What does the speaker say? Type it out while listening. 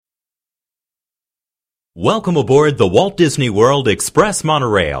Welcome aboard the Walt Disney World Express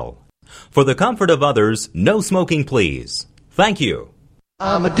Monorail. For the comfort of others, no smoking, please. Thank you.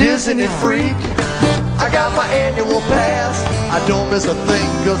 I'm a Disney freak. I got my annual pass. I don't miss a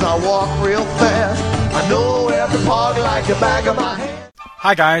thing because I walk real fast. I know every park like the back of my hand.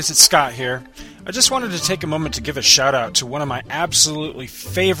 Hi guys, it's Scott here. I just wanted to take a moment to give a shout out to one of my absolutely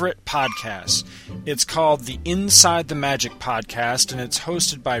favorite podcasts. It's called the Inside the Magic podcast, and it's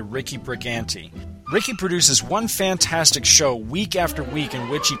hosted by Ricky Briganti. Ricky produces one fantastic show week after week in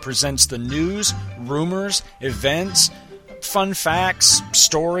which he presents the news, rumors, events, fun facts,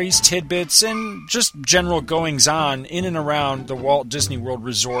 stories, tidbits, and just general goings-on in and around the Walt Disney World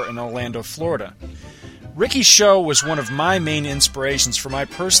Resort in Orlando, Florida. Ricky's show was one of my main inspirations for my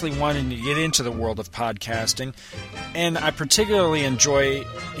personally wanting to get into the world of podcasting, and I particularly enjoy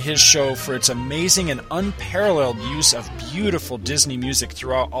his show for its amazing and unparalleled use of beautiful Disney music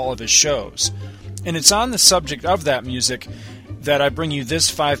throughout all of his shows. And it's on the subject of that music that I bring you this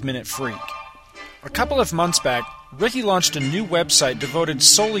 5-minute freak. A couple of months back, Ricky launched a new website devoted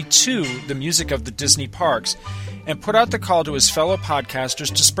solely to the music of the Disney parks and put out the call to his fellow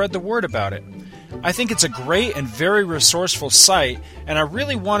podcasters to spread the word about it. I think it's a great and very resourceful site, and I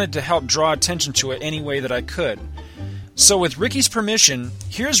really wanted to help draw attention to it any way that I could. So with Ricky's permission,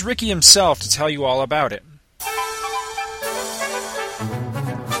 here's Ricky himself to tell you all about it.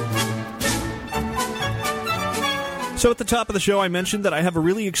 So at the top of the show, I mentioned that I have a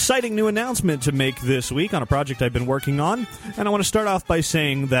really exciting new announcement to make this week on a project I've been working on. And I want to start off by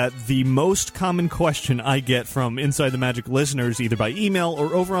saying that the most common question I get from Inside the Magic listeners, either by email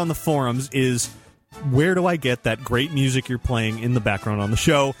or over on the forums, is, where do I get that great music you're playing in the background on the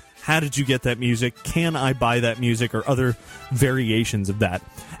show? How did you get that music? Can I buy that music or other variations of that?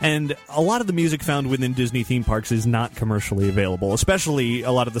 And a lot of the music found within Disney theme parks is not commercially available, especially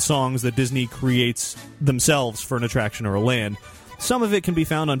a lot of the songs that Disney creates themselves for an attraction or a land. Some of it can be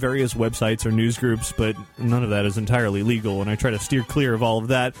found on various websites or news groups, but none of that is entirely legal, and I try to steer clear of all of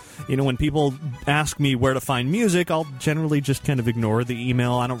that. You know, when people ask me where to find music, I'll generally just kind of ignore the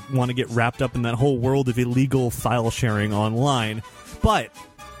email. I don't want to get wrapped up in that whole world of illegal file sharing online. But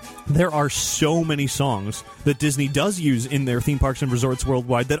there are so many songs that Disney does use in their theme parks and resorts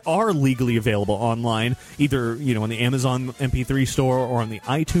worldwide that are legally available online, either, you know, on the Amazon MP3 store or on the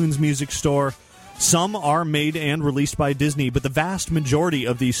iTunes Music Store. Some are made and released by Disney, but the vast majority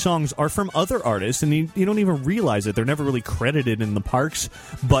of these songs are from other artists, and you don't even realize it. They're never really credited in the parks,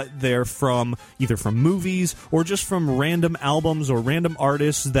 but they're from either from movies or just from random albums or random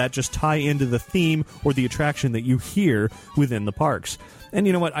artists that just tie into the theme or the attraction that you hear within the parks. And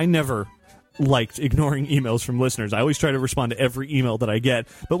you know what? I never liked ignoring emails from listeners. I always try to respond to every email that I get,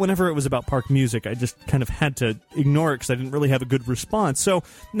 but whenever it was about park music, I just kind of had to ignore it because I didn't really have a good response. So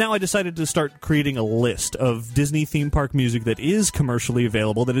now I decided to start creating a list of Disney theme park music that is commercially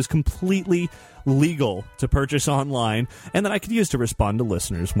available, that is completely legal to purchase online, and that I could use to respond to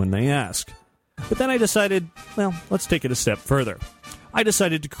listeners when they ask. But then I decided, well, let's take it a step further. I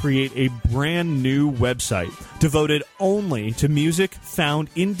decided to create a brand new website devoted only to music found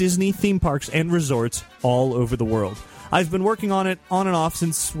in Disney theme parks and resorts all over the world. I've been working on it on and off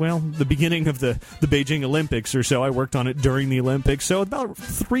since, well, the beginning of the Beijing Olympics or so. I worked on it during the Olympics, so about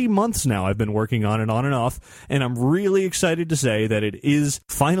 3 months now I've been working on it on and off, and I'm really excited to say that it is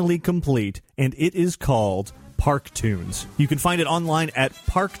finally complete, and it is called ParkTunes. You can find it online at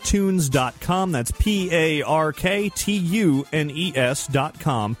parktunes.com. That's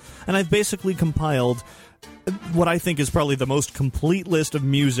ParkTunes.com. And I've basically compiled what I think is probably the most complete list of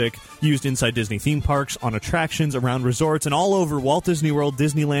music used inside Disney theme parks, on attractions, around resorts, and all over Walt Disney World,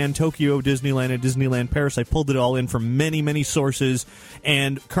 Disneyland, Tokyo Disneyland, and Disneyland Paris. I pulled it all in from many, many sources,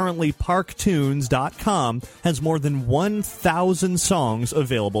 and currently parktunes.com has more than 1,000 songs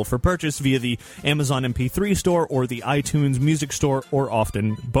available for purchase via the Amazon MP3 store or the iTunes Music Store, or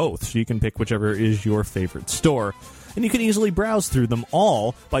often both, so you can pick whichever is your favorite store. And you can easily browse through them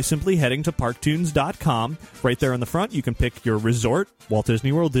all by simply heading to parktunes.com. Right there on the front, you can pick your resort, Walt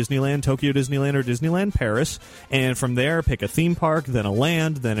Disney World, Disneyland, Tokyo Disneyland, or Disneyland Paris. And from there, pick a theme park, then a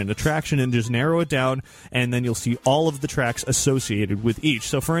land, then an attraction, and just narrow it down. And then you'll see all of the tracks associated with each.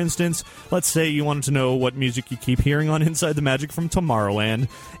 So, for instance, let's say you wanted to know what music you keep hearing on Inside the Magic from Tomorrowland.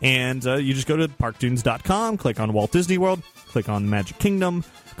 And you just go to parktunes.com, click on Walt Disney World, click on Magic Kingdom,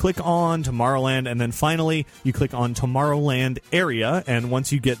 click on Tomorrowland, and then finally you click on Tomorrowland Area, and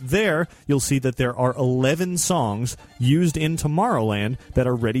once you get there, you'll see that there are 11 songs used in Tomorrowland that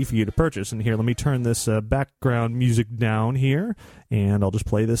are ready for you to purchase. And here, let me turn this background music down here, and I'll just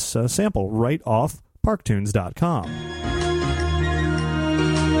play this sample right off parktunes.com.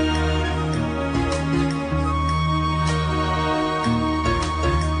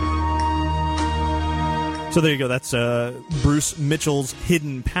 So there you go. That's Bruce Mitchell's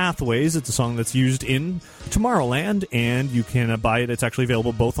Hidden Pathways. It's a song that's used in Tomorrowland, and you can buy it. It's actually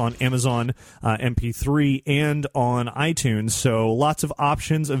available both on Amazon MP3 and on iTunes. So lots of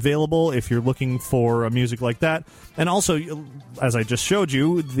options available if you're looking for music like that. And also, as I just showed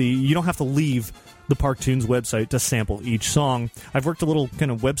you, you don't have to leave the Parktunes website to sample each song. I've worked a little kind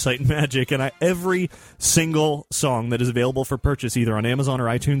of website magic, and every single song that is available for purchase, either on Amazon or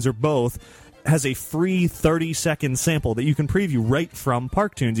iTunes or both, has a free 30-second sample that you can preview right from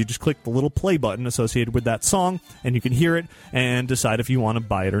Parktunes. You just click the little play button associated with that song, and you can hear it and decide if you want to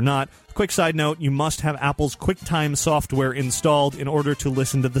buy it or not. Quick side note, you must have Apple's QuickTime software installed in order to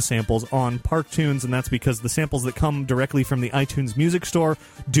listen to the samples on Parktunes, and that's because the samples that come directly from the iTunes Music Store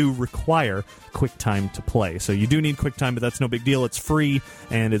do require QuickTime to play. So you do need QuickTime, but that's no big deal. It's free,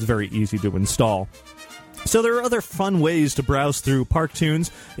 and it's very easy to install. So there are other fun ways to browse through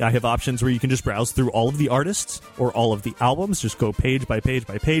Parktunes. I have options where you can just browse through all of the artists or all of the albums. Just go page by page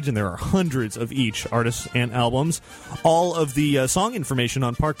by page, and there are hundreds of each artists and albums. All of the song information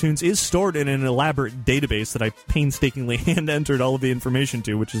on Parktunes is stored in an elaborate database that I painstakingly hand-entered all of the information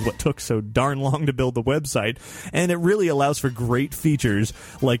to, which is what took so darn long to build the website. And it really allows for great features,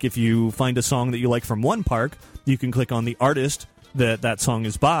 like if you find a song that you like from one park, you can click on the artist that song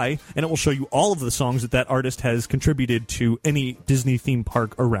is by, and it will show you all of the songs that artist has contributed to any Disney theme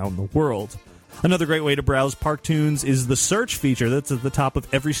park around the world. Another great way to browse Parktunes is the search feature that's at the top of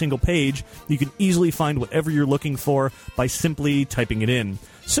every single page. You can easily find whatever you're looking for by simply typing it in.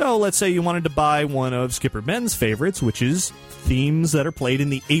 So let's say you wanted to buy one of Skipper Ben's favorites, which is themes that are played in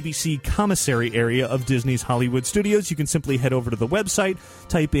the ABC Commissary area of Disney's Hollywood Studios. You can simply head over to the website,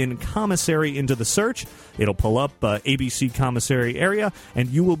 type in Commissary into the search. It'll pull up ABC Commissary area, and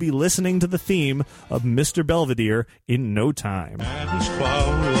you will be listening to the theme of Mr. Belvedere in no time. Status quo,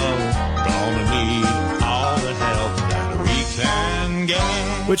 gonna need all the help that we can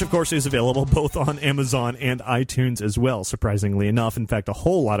get. Which, of course, is available both on Amazon and iTunes as well, surprisingly enough. In fact, a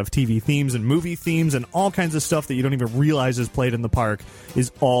whole lot of TV themes and movie themes and all kinds of stuff that you don't even realize is played in the park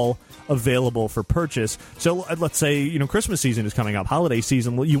is all available for purchase. So let's say, Christmas season is coming up, holiday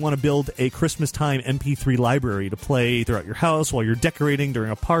season. You want to build a Christmas time MP3 library to play throughout your house while you're decorating,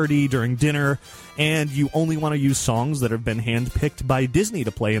 during a party, during dinner, and you only want to use songs that have been handpicked by Disney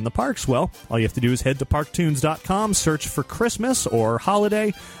to play in the parks. Well, all you have to do is head to Parktunes.com, search for Christmas or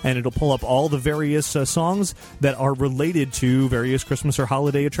holiday, and it'll pull up all the various songs that are related to various Christmas or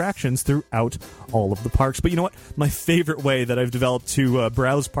holiday attractions throughout all of the parks. But you know what? My favorite way that I've developed to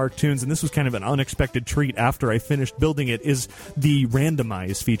browse Parktunes, and this was kind of an unexpected treat after I finished building it, is the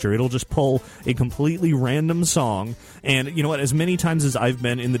randomize feature. It'll just pull a completely random song, and you know what? As many times as I've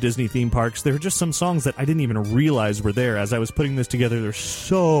been in the Disney theme parks, there are just some songs that I didn't even realize were there. As I was putting this together, there's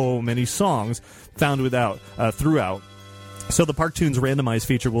so many songs found throughout. So the Parktunes randomize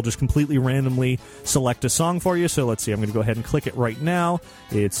feature will just completely randomly select a song for you. So let's see, I'm going to go ahead and click it right now.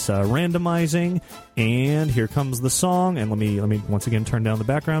 It's randomizing, and here comes the song. And let me once again turn down the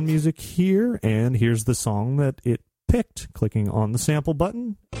background music here, and here's the song that it picked. Clicking on the sample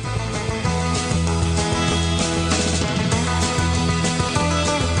button.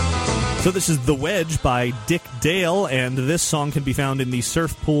 So this is The Wedge by Dick Dale, and this song can be found in the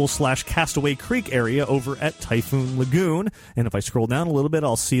Surf Pool / Castaway Creek area over at Typhoon Lagoon. And if I scroll down a little bit,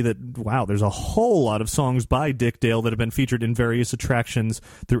 I'll see that, wow, there's a whole lot of songs by Dick Dale that have been featured in various attractions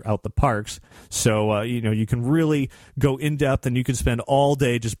throughout the parks. So, you can really go in-depth, and you can spend all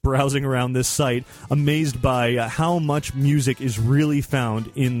day just browsing around this site, amazed by how much music is really found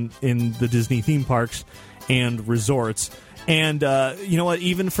in the Disney theme parks and resorts. And you know what?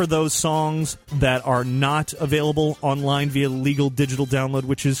 Even for those songs that are not available online via legal digital download,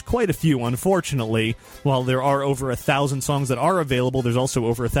 which is quite a few, unfortunately, while there are over 1,000 songs that are available, there's also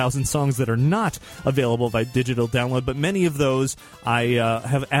over 1,000 songs that are not available by digital download. But many of those I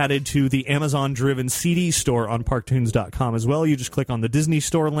have added to the Amazon-driven CD store on Parktunes.com as well. You just click on the Disney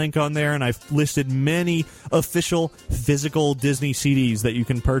Store link on there, and I've listed many official physical Disney CDs that you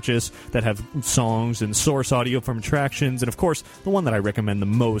can purchase that have songs and source audio from attractions. And of course, the one that I recommend the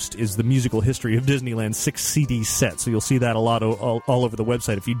most is the Musical History of Disneyland 6 CD set. So you'll see that a lot all over the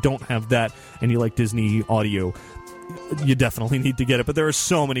website. If you don't have that and you like Disney audio, you definitely need to get it. But there are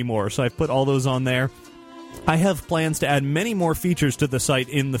so many more. So I've put all those on there. I have plans to add many more features to the site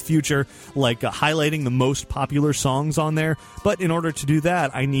in the future, like highlighting the most popular songs on there, but in order to do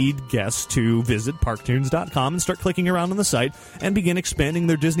that, I need guests to visit parktunes.com and start clicking around on the site and begin expanding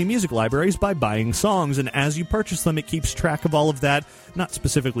their Disney music libraries by buying songs, and as you purchase them, it keeps track of all of that, not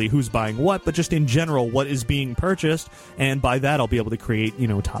specifically who's buying what, but just in general what is being purchased, and by that I'll be able to create,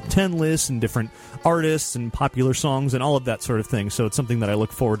 top 10 lists and different artists and popular songs and all of that sort of thing, so it's something that I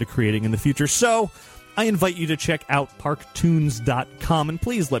look forward to creating in the future. So I invite you to check out parktunes.com, and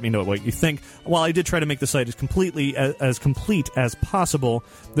please let me know what you think. While I did try to make the site as complete as possible,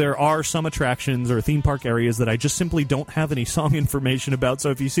 there are some attractions or theme park areas that I just simply don't have any song information about, so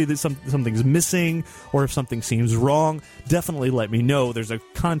if you see that something's missing or if something seems wrong, definitely let me know. There's a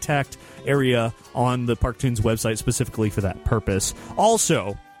contact area on the Parktunes website specifically for that purpose.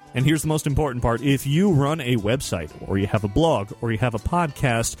 Also, and here's the most important part, if you run a website, or you have a blog, or you have a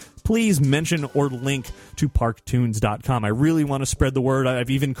podcast, please mention or link to parktunes.com. I really want to spread the word. I've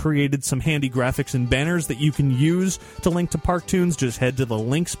even created some handy graphics and banners that you can use to link to Parktunes. Just head to the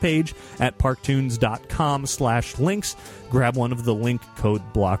links page at parktunes.com/links. Grab one of the link code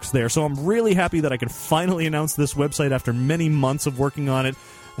blocks there. So I'm really happy that I can finally announce this website after many months of working on it,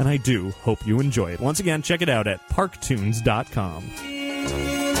 and I do hope you enjoy it. Once again, check it out at parktunes.com.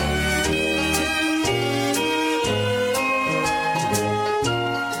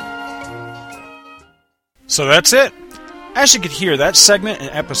 So that's it. As you could hear, that segment and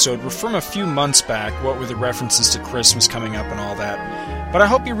episode were from a few months back, what with the references to Christmas coming up and all that. But I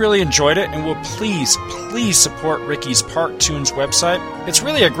hope you really enjoyed it, and will please support Ricky's Parktunes website. It's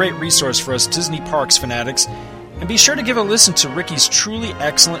really a great resource for us Disney Parks fanatics. And be sure to give a listen to Ricky's truly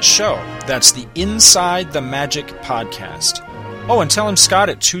excellent show. That's the Inside the Magic podcast. Oh, and tell him Scott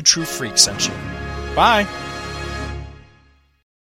at Two True Freaks sent you. Bye!